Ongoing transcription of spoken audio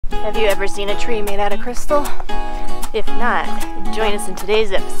Have you ever seen a tree made out of crystal? If not, join us in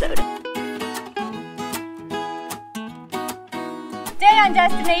today's episode. Today on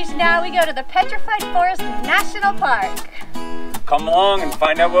Destination Now, we go to the Petrified Forest National Park. Come along and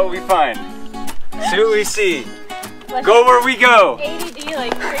find out what we find. See what we see. Go where we go. ADD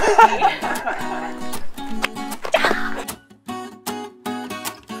like crazy.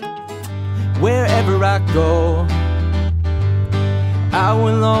 Wherever I go, I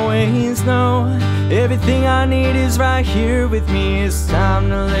will always know everything I need is right here with me. It's time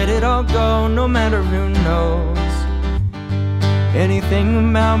to let it all go, no matter who knows anything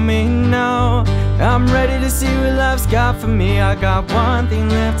about me now. I'm ready to see what life's got for me. I got one thing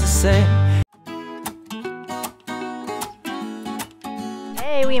left to say.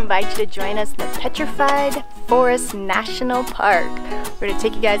 Hey, we invite you to join us in the Petrified Forest National Park. We're going to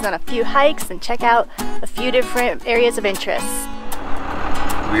take you guys on a few hikes and check out a few different areas of interest.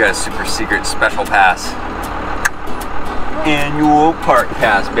 We got a super secret special pass. Annual park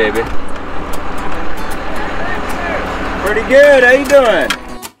pass, baby. Pretty good, how you doing?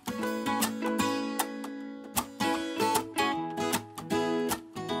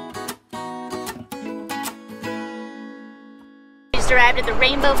 Arrived at the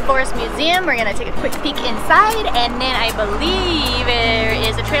Rainbow Forest Museum. We're gonna take a quick peek inside, and then I believe there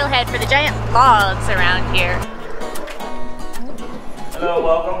is a trailhead for the giant logs around here. Hello,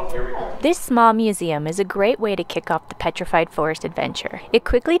 welcome. Here we go. This small museum is a great way to kick off the Petrified Forest adventure. It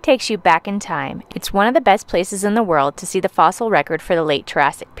quickly takes you back in time. It's one of the best places in the world to see the fossil record for the late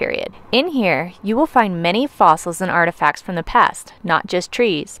Jurassic period. In here, you will find many fossils and artifacts from the past, not just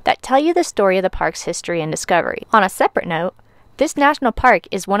trees, that tell you the story of the park's history and discovery. On a separate note, this national park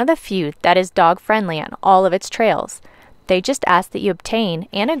is one of the few that is dog-friendly on all of its trails. They just ask that you obtain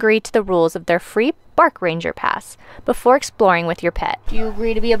and agree to the rules of their free Bark Ranger Pass before exploring with your pet. Do you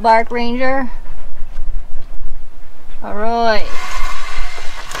agree to be a Bark Ranger? Alright.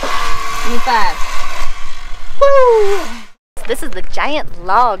 Give me 5. Woo! This is the Giant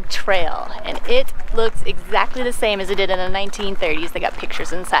Log Trail, and it looks exactly the same as it did in the 1930s. They got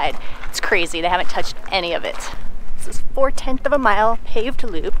pictures inside. It's crazy. They haven't touched any of it. This is 4/10 of a mile paved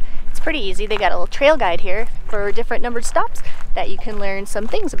loop. It's pretty easy. They got a little trail guide here for different numbered stops that you can learn some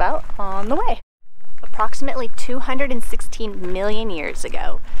things about on the way. Approximately 216 million years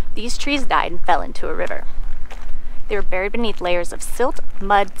ago, these trees died and fell into a river. They were buried beneath layers of silt,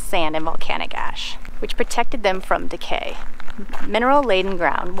 mud, sand, and volcanic ash, which protected them from decay. Mineral-laden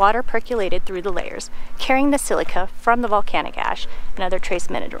ground, water percolated through the layers, carrying the silica from the volcanic ash and other trace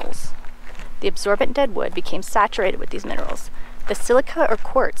minerals. The absorbent dead wood became saturated with these minerals. The silica or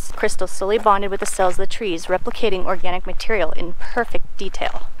quartz crystals slowly bonded with the cells of the trees, replicating organic material in perfect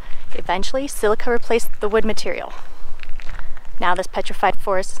detail. Eventually, silica replaced the wood material. Now this petrified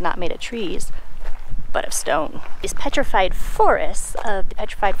forest is not made of trees, but of stone. This petrified forest of the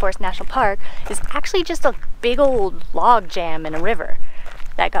Petrified Forest National Park is actually just a big old log jam in a river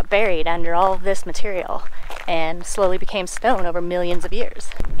that got buried under all of this material and slowly became stone over millions of years.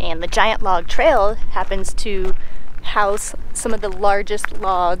 And the Giant Log Trail happens to house some of the largest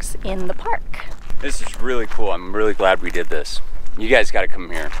logs in the park. This is really cool. I'm really glad we did this. You guys got to come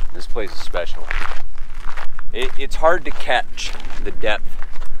here. This place is special. It's hard to catch the depth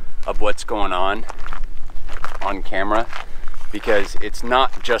of what's going on camera because it's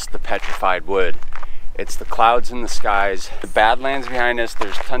not just the petrified wood. It's the clouds in the skies, the badlands behind us.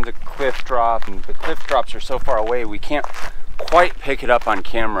 There's tons of cliff drop, and the cliff drops are so far away we can't quite pick it up on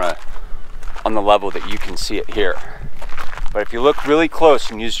camera on the level that you can see it here. But if you look really close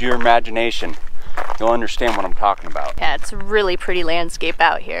and use your imagination, you'll understand what I'm talking about. Yeah, it's a really pretty landscape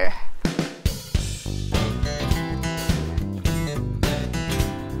out here.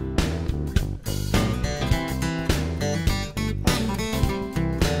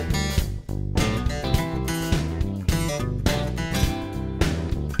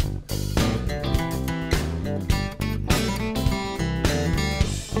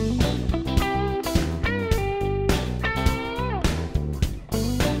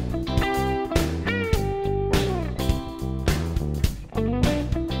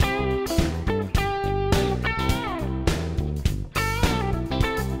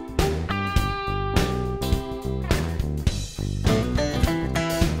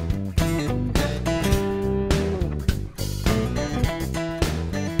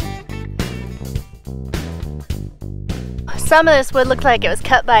 Some of this wood looked like it was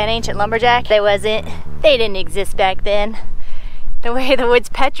cut by an ancient lumberjack. They didn't exist back then. The way the wood's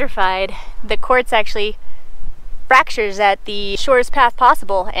petrified, the quartz actually fractures at the shortest path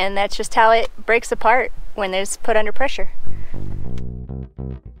possible, and that's just how it breaks apart when it's put under pressure.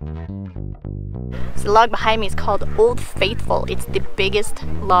 So the log behind me is called Old Faithful. It's the biggest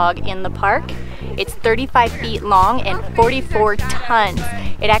log in the park. It's 35 feet long and 44 tons.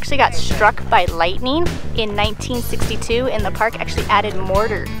 It actually got struck by lightning in 1962, and the park actually added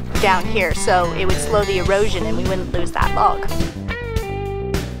mortar down here so it would slow the erosion and we wouldn't lose that log.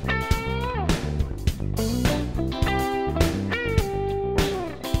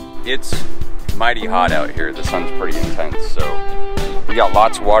 It's mighty hot out here. The sun's pretty intense, so we got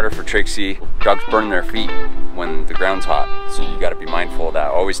lots of water for Trixie. Dogs burn their feet when the ground's hot, so you gotta be mindful of that.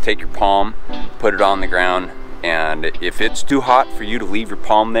 Always take your palm, put it on the ground, and if it's too hot for you to leave your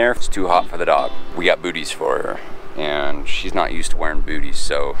palm there, it's too hot for the dog. We got booties for her, and she's not used to wearing booties,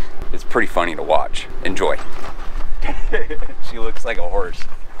 so it's pretty funny to watch. Enjoy. She looks like a horse.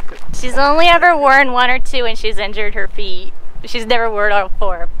 She's only ever worn 1 or 2 and she's injured her feet. She's never worn all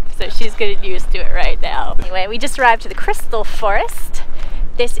 4, so she's getting used to it right now. Anyway, we just arrived to the Crystal Forest.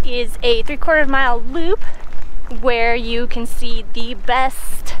 This is a 3/4 mile loop where you can see the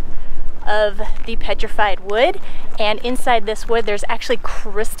best of the petrified wood, and inside this wood there's actually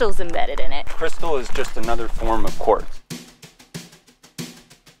crystals embedded in it. Crystal is just another form of quartz.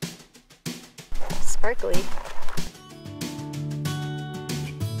 Sparkly.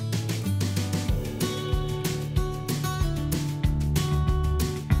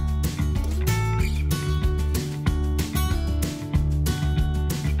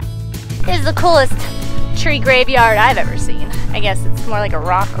 This is the coolest tree graveyard I've ever seen. I guess it's more like a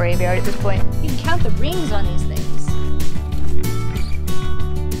rock graveyard at this point. You can count the rings on these things.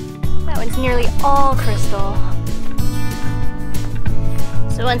 That one's nearly all crystal.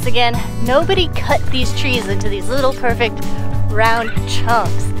 So once again, nobody cut these trees into these little perfect round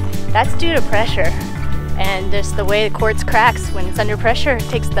chunks. That's due to pressure. And just the way the quartz cracks when it's under pressure, it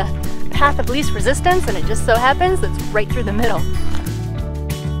takes the path of least resistance, and it just so happens that it's right through the middle.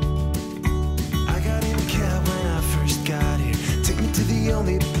 The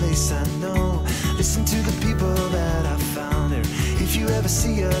only place I know. Listen to the people that I found here. If you ever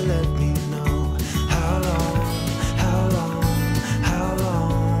see her, let me know. How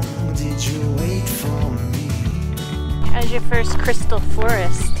long did you wait for me? How's your first crystal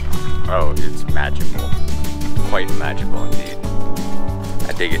forest? Oh, it's magical. Quite magical indeed.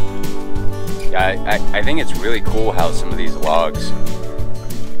 I dig it. Yeah, I think it's really cool how some of these logs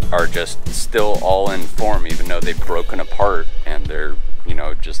are just still all in form, even though they've broken apart and they're, you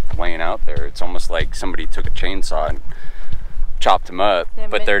know, just laying out there. It's almost like somebody took a chainsaw and chopped them up,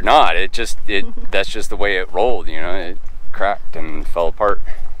 but they're not. That's just the way it rolled, you know. It cracked and fell apart.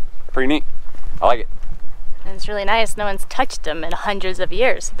 Pretty neat. I like it. And it's really nice. No one's touched them in hundreds of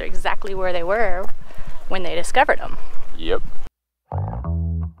years. They're exactly where they were when they discovered them. Yep.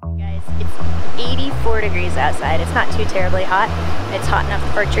 Guys, it's 84 degrees outside. It's not too terribly hot. It's hot enough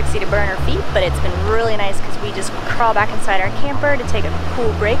for Trixie to burn her feet, but it's been really nice because we just crawl back inside our camper to take a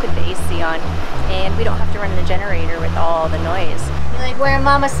cool break with the AC on, and we don't have to run the generator with all the noise. You like wearing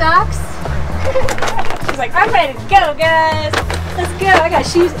mama socks? She's like, I'm ready to go, guys. Let's go. I got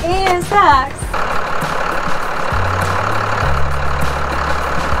shoes and socks.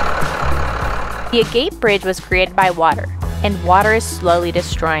 The Agate Bridge was created by water, and water is slowly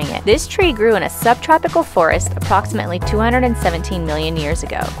destroying it. This tree grew in a subtropical forest approximately 217 million years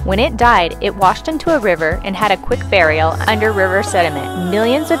ago. When it died, it washed into a river and had a quick burial under river sediment.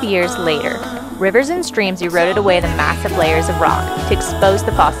 Millions of years later, rivers and streams eroded away the massive layers of rock to expose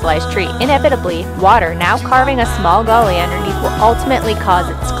the fossilized tree. Inevitably, water, now carving a small gully underneath, will ultimately cause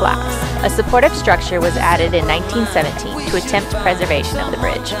its collapse. A supportive structure was added in 1917 to attempt preservation of the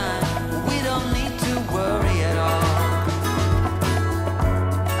bridge.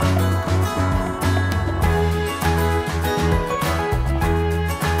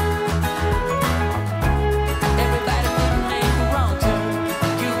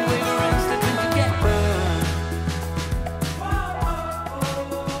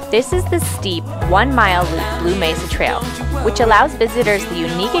 This is the steep 1-mile loop Blue Mesa Trail, which allows visitors the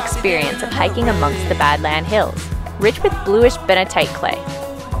unique experience of hiking amongst the Badland Hills, rich with bluish bentonite clay.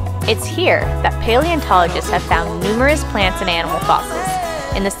 It's here that paleontologists have found numerous plants and animal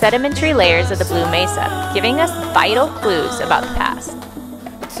fossils in the sedimentary layers of the Blue Mesa, giving us vital clues about the past.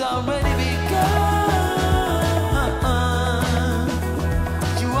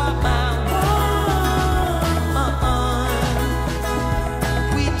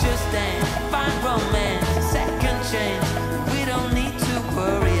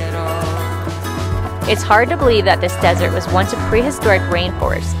 It's hard to believe that this desert was once a prehistoric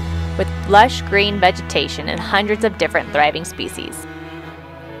rainforest with lush green vegetation and hundreds of different thriving species.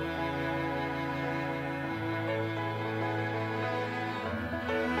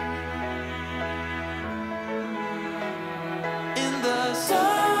 the sun.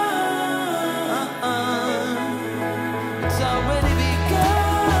 It's already begun.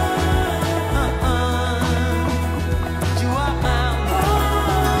 You are my one.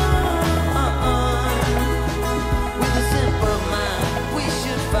 With a simple mind, we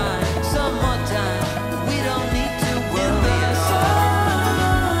should find some more time. We don't need to worry. In the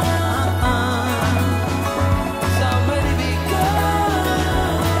sun, it's already begun.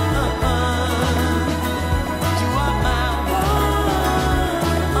 You are my one.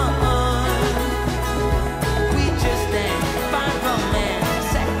 We just dance, find romance,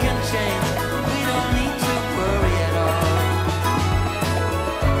 second chance. We don't need to worry at all.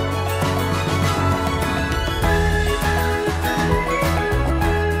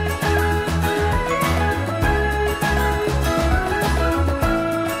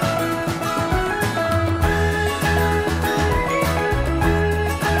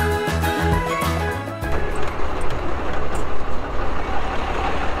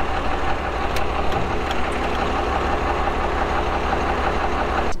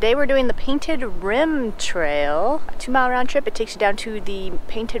 Today we're doing the Painted Rim Trail, a 2-mile round trip. It takes you down to the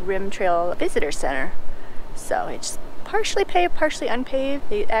Painted Rim Trail Visitor Center. So it's partially paved, partially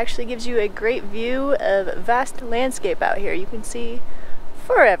unpaved. It actually gives you a great view of vast landscape out here. You can see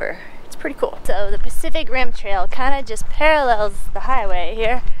forever. It's pretty cool. So the Pacific Rim Trail kind of just parallels the highway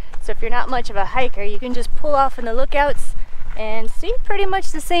here. So if you're not much of a hiker, you can just pull off in the lookouts and see pretty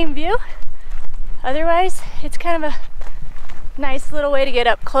much the same view. Otherwise, it's kind of a nice little way to get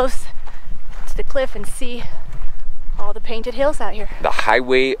up close to the cliff and see all the painted hills out here. The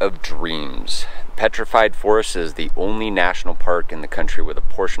Highway of Dreams. Petrified Forest is the only national park in the country with a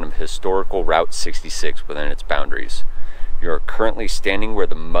portion of historical Route 66 within its boundaries. You are currently standing where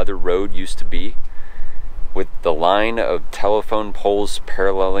the Mother Road used to be, with the line of telephone poles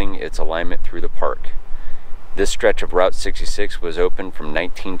paralleling its alignment through the park. This stretch of Route 66 was open from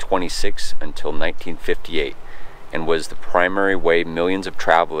 1926 until 1958 and was the primary way millions of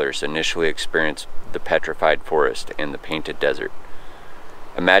travelers initially experienced the Petrified Forest and the Painted Desert.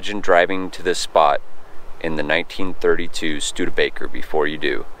 Imagine driving to this spot in the 1932 Studebaker before you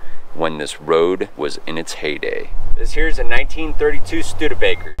do, when this road was in its heyday. This here's a 1932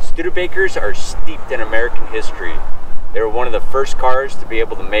 Studebaker. Studebakers are steeped in American history. They were one of the first cars to be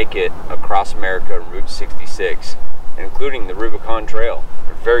able to make it across America on Route 66, including the Rubicon Trail.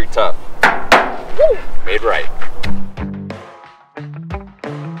 They're very tough. Woo! Made right.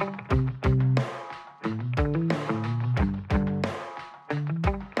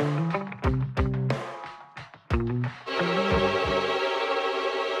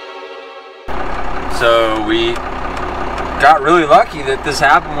 So we got really lucky that this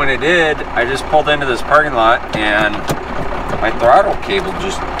happened when it did. I just pulled into this parking lot and my throttle cable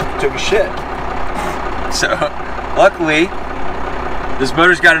just took a shit. So luckily this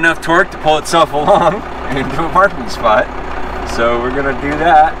motor's got enough torque to pull itself along into a parking spot. So we're gonna do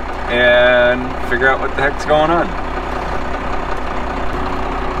that and figure out what the heck's going on.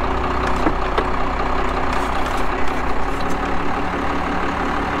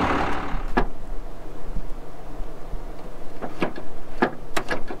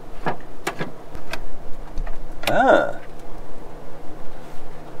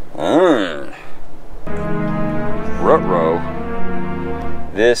 Ruh-roh.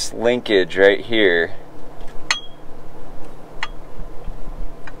 This linkage right here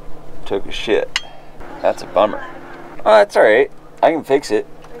took a shit. That's a bummer. Oh, that's alright. I can fix it.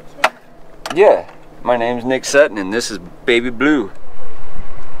 Yeah. My name's Nick Sutton and this is Baby Blue.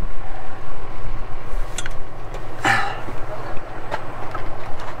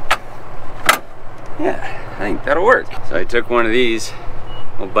 Yeah, I think that'll work. So I took one of these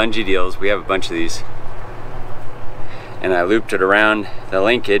little bungee deals. We have a bunch of these. And I looped it around the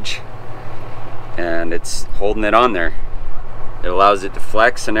linkage and it's holding it on there. It allows it to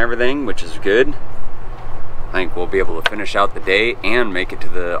flex and everything, which is good. I think we'll be able to finish out the day and make it to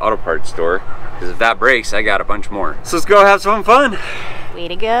the auto parts store, because if that breaks, I got a bunch more. So let's go have some fun. Way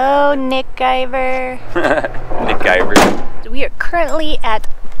to go, Macgyver. Macgyver. We are currently at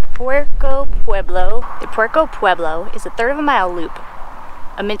Puerco Pueblo. The Puerco Pueblo is a 1/3 of a mile loop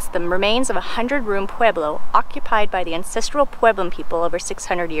amidst the remains of a 100-room pueblo occupied by the ancestral Pueblan people over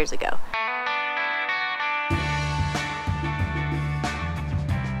 600 years ago.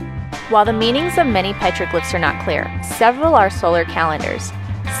 While the meanings of many petroglyphs are not clear, several are solar calendars.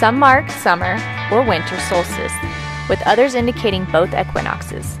 Some mark summer or winter solstice, with others indicating both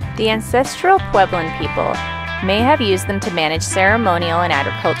equinoxes. The ancestral Pueblan people may have used them to manage ceremonial and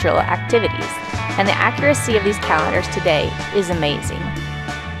agricultural activities, and the accuracy of these calendars today is amazing.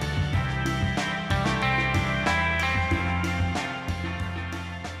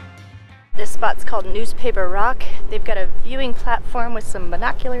 spot's called Newspaper Rock. They've got a viewing platform with some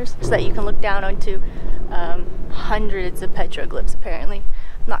binoculars so that you can look down onto hundreds of petroglyphs apparently.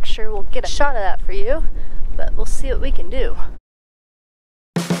 I'm not sure we'll get a shot of that for you, but we'll see what we can do.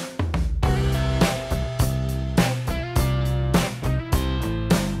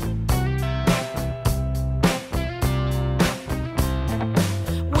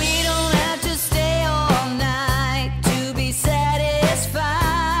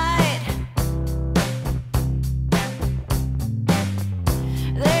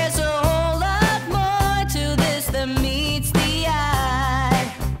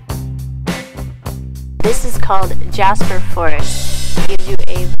 This is called Jasper Forest. It gives you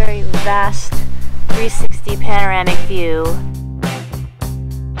a very vast 360 panoramic view.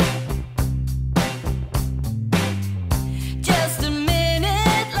 Just a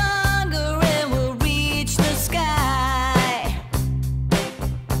minute longer and we'll reach the sky.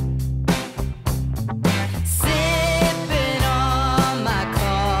 Sipping on my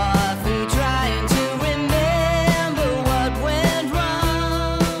coffee, trying to remember what went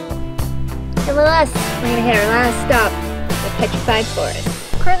wrong. Come with us. We're gonna hit our last stop, the Petrified Forest.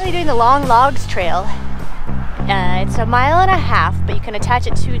 Currently doing the Long Logs Trail. It's a mile and a half, but you can attach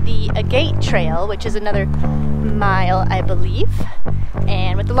it to the Agate Trail, which is another mile, I believe.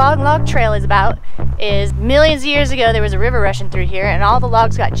 And what the Long Log Trail is about is millions of years ago there was a river rushing through here and all the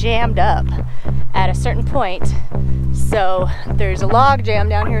logs got jammed up at a certain point. So there's a log jam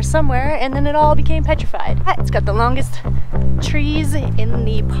down here somewhere and then it all became petrified. It's got the longest trees in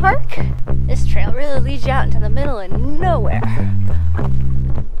the park. This trail really leads you out into the middle of nowhere.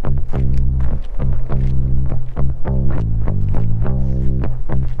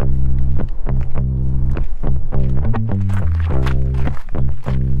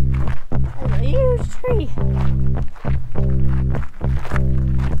 That's a huge tree.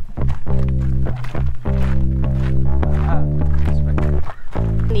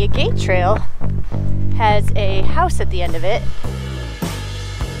 The Agate Trail has a house at the end of it.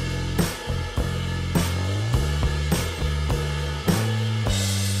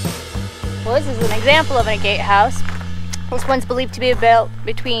 Well, this is an example of an Agate house. This one's believed to be built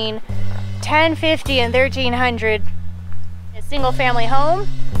between 1050 and 1300. A single family home.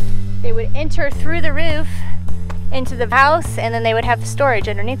 They would enter through the roof into the house and then they would have storage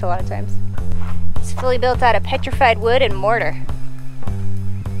underneath a lot of times. It's fully built out of petrified wood and mortar.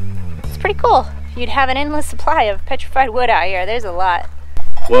 It's pretty cool. You'd have an endless supply of petrified wood out here. There's a lot.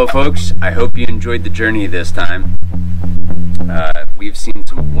 Well, folks, I hope you enjoyed the journey this time. We've seen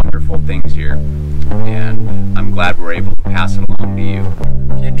some wonderful things here, and I'm glad we're able to pass it along to you.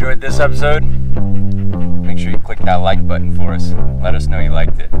 If you enjoyed this episode, make sure you click that like button for us. Let us know you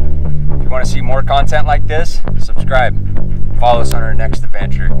liked it. If you want to see more content like this, subscribe. Follow us on our next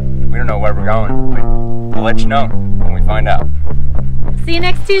adventure. We don't know where we're going, but we'll let you know when we find out. See you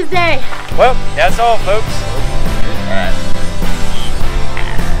next Tuesday. Well, that's all, folks. All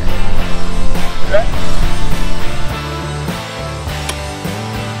right.